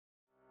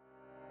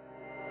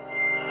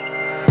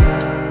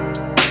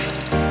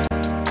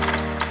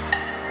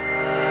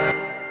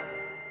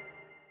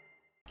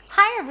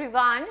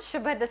everyone,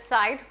 Shubha this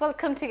side.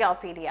 Welcome to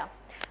YourPedia.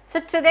 So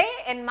today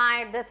in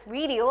this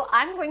video,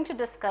 I'm going to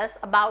discuss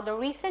about the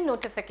recent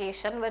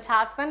notification which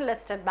has been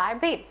listed by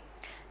BHEL.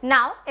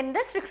 Now, in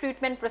this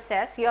recruitment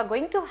process, you are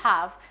going to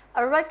have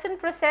a written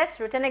process,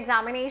 written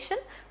examination,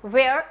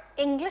 where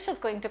English is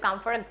going to come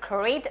for a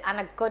great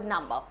and a good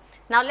number.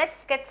 Now,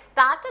 let's get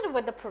started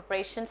with the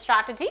preparation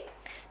strategy.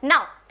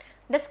 Now,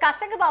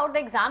 discussing about the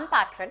exam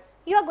pattern,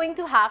 you are going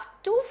to have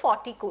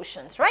 240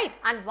 questions, right?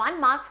 And 1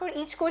 mark for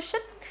each question.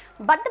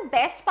 But the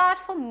best part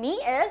for me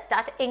is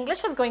that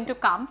English is going to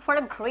come for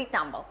a great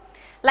number.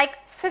 Like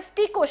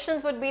 50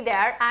 questions would be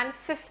there and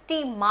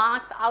 50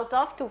 marks out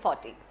of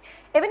 240.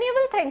 Even you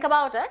will think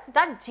about it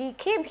that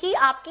GK bhi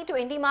aapki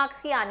 20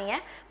 marks ki aani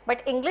hai,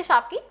 but English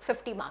aapki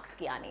 50 marks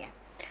ki aani hai.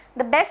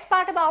 The best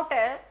part about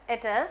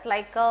it is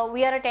like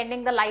we are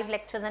attending the live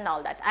lectures and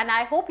all that, and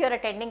I hope you are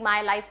attending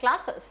my live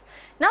classes.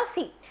 Now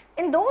see,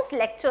 in those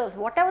lectures,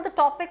 whatever the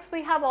topics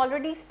we have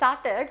already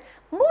started,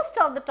 most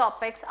of the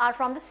topics are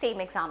from the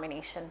same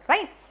examination,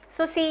 right?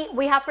 So see,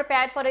 we have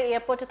prepared for the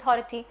airport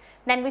authority,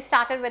 then we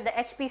started with the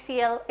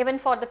HPCL, even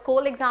for the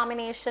coal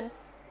examination.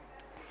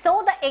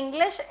 So the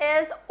English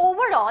is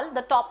overall,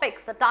 the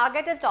topics, the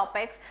targeted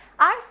topics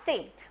are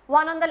same.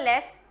 One on the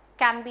less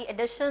can be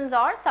additions,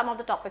 or some of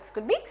the topics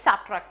could be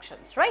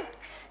subtractions, right?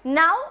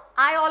 Now,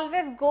 I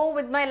always go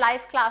with my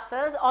live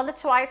classes on the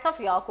choice of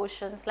your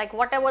questions, like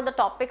whatever the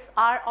topics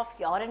are of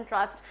your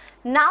interest.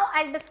 Now,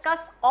 I'll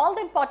discuss all the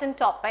important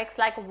topics,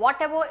 like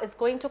whatever is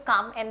going to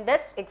come in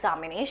this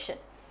examination.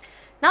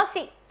 Now,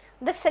 see,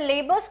 the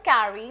syllabus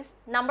carries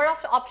number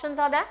of options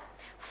are there.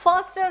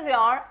 First is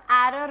your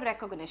error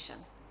recognition.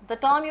 The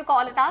term you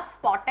call it as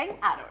spotting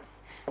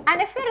errors.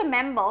 And if you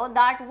remember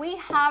that we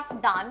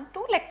have done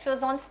 2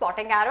 lectures on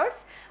spotting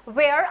errors,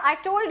 where I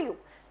told you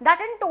that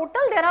in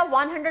total there are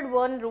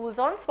 101 rules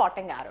on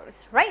spotting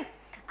errors, right?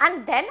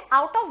 And then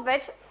out of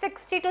which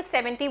 60 to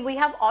 70 we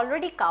have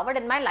already covered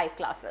in my live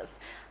classes.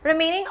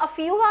 Remaining a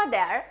few are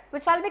there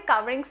which I'll be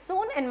covering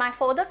soon in my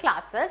further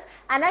classes,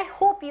 and I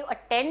hope you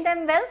attend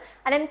them well.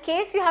 And in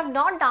case you have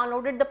not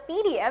downloaded the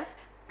PDFs,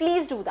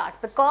 please do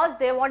that, because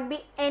there won't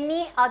be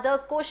any other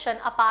question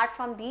apart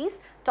from these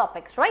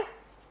topics, right?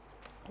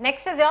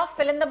 Next is your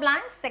fill in the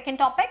blanks, second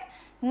topic.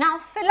 Now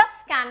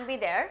fill-ups can be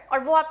there,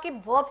 और वो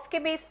आपके verbs के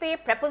base पे,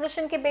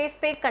 preposition के base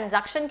पे,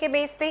 conjunction के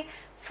base पे,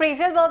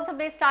 phrasal verbs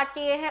हमने start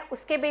किए हैं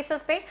उसके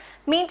basis पे,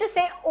 mean to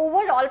say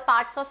overall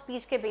parts of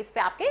speech के base पे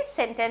आपके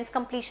sentence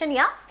completion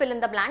या fill in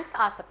the blanks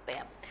आ सकते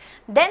हैं.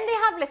 Then they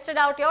have listed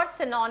out your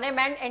synonym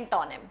and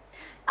antonym.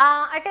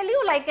 I tell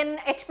you, like in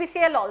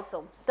HPCL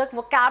also, the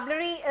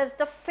vocabulary is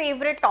the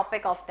favorite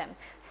topic of them.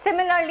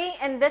 Similarly,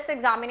 in this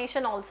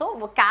examination also,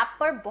 vocab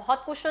पर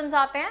बहुत questions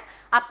आते हैं.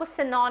 आपको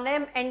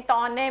synonym,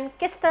 antonym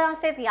किस तरह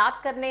से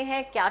याद करने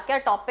हैं,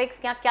 क्या-क्या topics,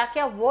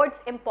 क्या-क्या words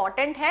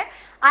important है.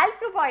 I'll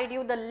provide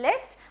you the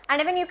list,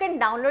 and even you can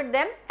download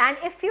them. And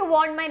if you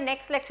want my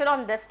next lecture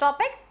on this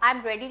topic,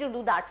 I'm ready to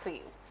do that for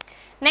you.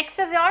 Next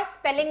is your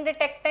spelling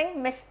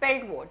detecting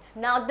misspelled words.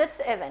 Now this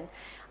event,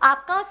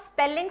 आपका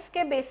spellings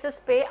के basis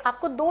पे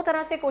आपको 2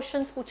 तरह से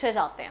questions पूछे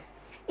जाते हैं.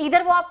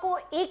 Either वो आपको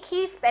एक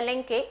ही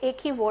spelling के,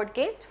 एक ही word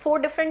के 4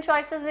 different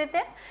choices देते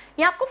हैं,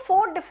 या आपको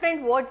 4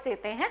 different words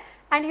देते हैं,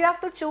 and you have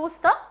to choose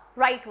the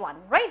right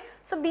one, right?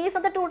 So these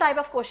are the 2 type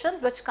of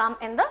questions which come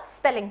in the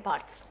spelling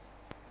parts.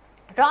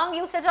 Wrong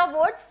usage of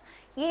words.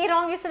 ये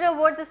wrong usage of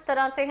words इस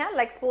तरह से है,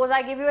 like suppose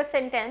I give you a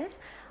sentence,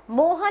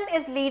 Mohan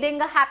is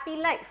leading a happy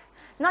life.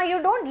 Now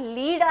you don't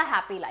lead a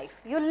happy life,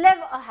 you live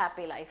a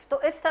happy life. तो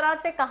इस तरह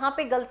से कहाँ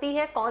पे गलती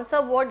है, कौन सा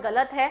word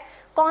गलत है,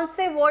 कौन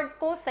से word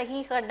को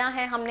सही करना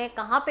है, हमने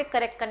कहाँ पे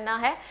correct करना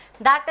है,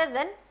 that is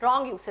in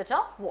wrong usage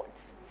of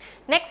words.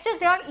 Next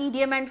is your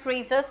idiom and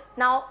phrases.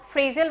 Now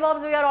phrasal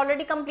verbs we are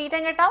already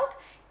completing it out.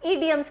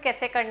 Idioms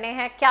कैसे करने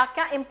हैं,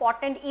 क्या-क्या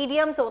important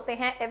idioms होते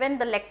हैं, even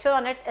the lecture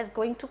on it is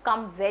going to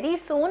come very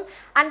soon,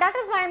 and that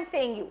is why I'm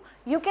saying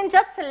you can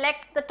just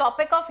select the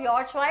topic of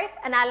your choice,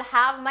 and I'll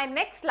have my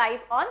next live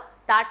on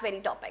that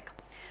very topic.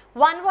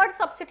 One word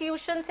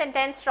substitution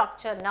sentence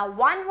structure. Now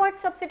one word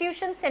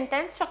substitution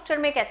sentence structure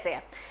में कैसे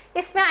है,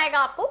 इसमें आएगा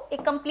आपको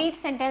एक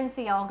complete sentence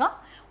दिया होगा,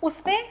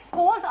 उसपे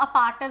suppose a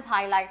part is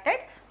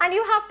highlighted and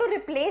you have to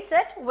replace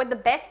it with the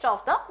best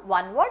of the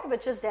one word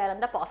which is there in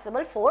the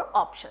possible 4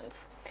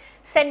 options.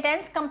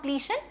 Sentence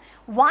completion,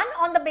 one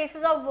on the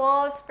basis of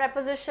verbs,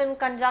 preposition,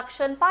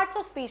 conjunction, parts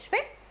of speech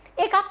पे,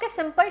 एक आपके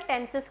simple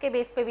tenses के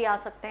base पे भी आ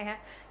सकते हैं,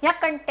 या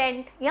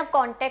content या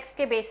कॉन्टेक्स्ट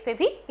के बेस पे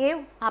भी ये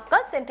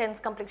आपका सेंटेंस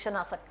कंप्लीशन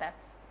आ सकता है.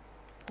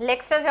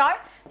 Next is your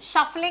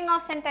shuffling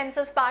of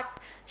sentences parts.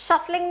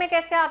 Shuffling में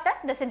कैसे आता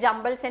है, जैसे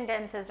जंबल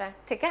सेंटेंसेस है,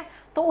 ठीक है,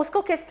 तो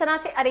उसको किस तरह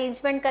से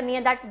अरेंजमेंट करनी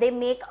है that they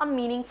make a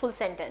meaningful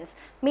sentence.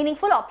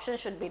 Meaningful option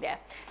should be there.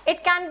 It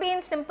can be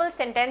in simple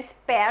sentence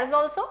pairs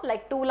also,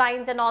 like 2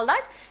 lines and all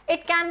that.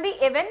 It can be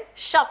even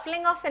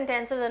shuffling of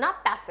sentences in a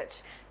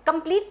passage.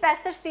 Complete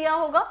passage दिया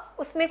होगा,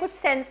 उसमें कुछ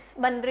sense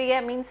बन रही है,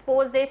 mean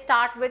suppose they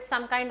start with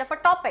some kind of a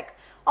topic,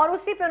 और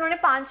उसी पे उन्होंने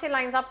 5-6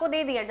 लाइंस आपको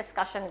दे दिया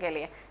डिस्कशन के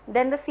लिए.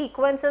 Then the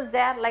sequence is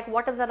there, like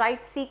what is the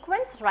right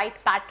sequence, right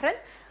pattern,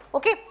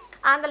 Okay,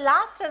 and the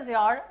last is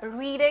your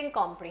reading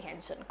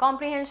comprehension.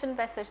 Comprehension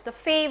passage, the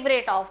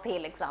favorite of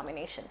BHEL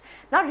examination.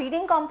 Now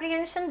reading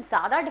comprehension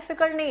ज़्यादा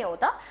difficult नहीं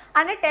होता,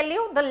 and I tell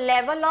you the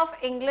level of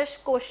English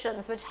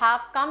questions which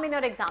have come in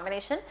your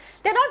examination,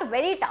 they're not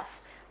very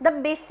tough. The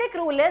basic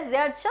rule is they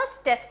are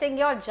just testing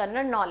your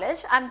general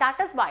knowledge, and that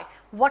is why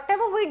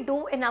whatever we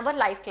do in our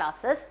live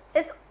classes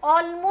is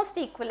almost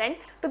equivalent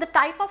to the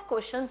type of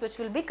questions which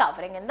we'll be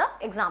covering in the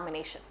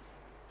examination.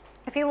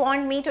 If you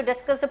want me to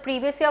discuss the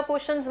previous year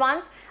questions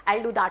once,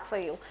 I'll do that for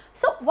you.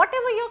 So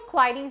whatever your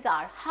queries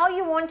are, how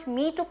you want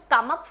me to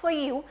come up for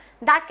you,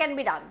 that can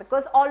be done,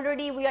 because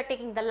already we are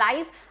taking the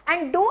live,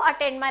 and do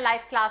attend my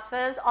live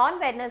classes on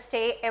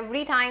Wednesday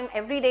every time,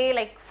 every day,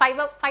 like 5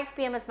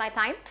 p.m. is my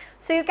time.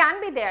 So you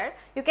can be there,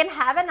 you can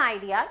have an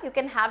idea, you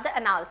can have the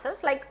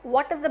analysis, like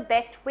what is the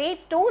best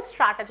way to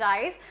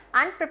strategize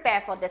and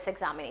prepare for this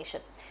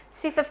examination.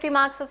 See, 50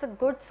 marks is a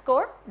good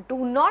score.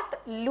 Do not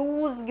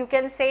lose, you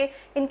can say,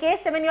 in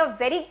case even you are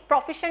very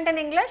proficient in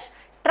English,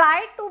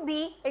 try to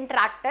be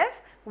interactive.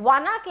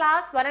 1 hour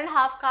class,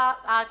 1.5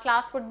 hour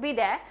class would be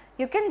there.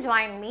 You can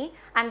join me,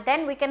 and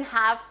then we can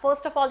have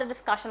first of all the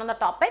discussion on the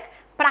topic,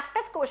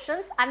 practice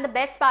questions, and the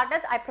best part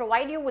is I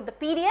provide you with the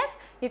PDF.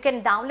 You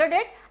can download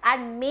it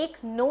and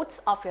make notes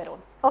of your own.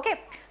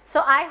 Okay,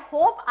 so I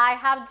hope I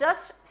have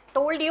just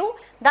told you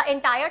the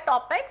entire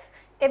topics.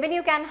 Even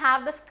you can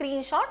have the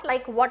screenshot,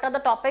 like what are the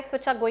topics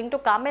which are going to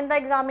come in the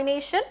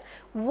examination.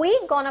 We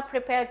gonna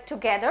prepare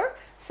together.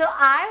 So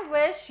I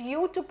wish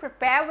you to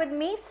prepare with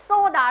me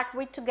so that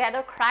we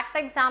together crack the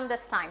exam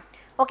this time.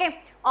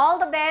 Okay, all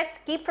the best,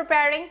 keep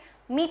preparing.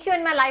 Meet you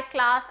in my live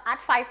class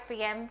at 5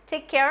 p.m.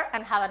 Take care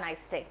and have a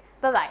nice day.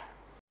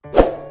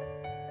 Bye-bye.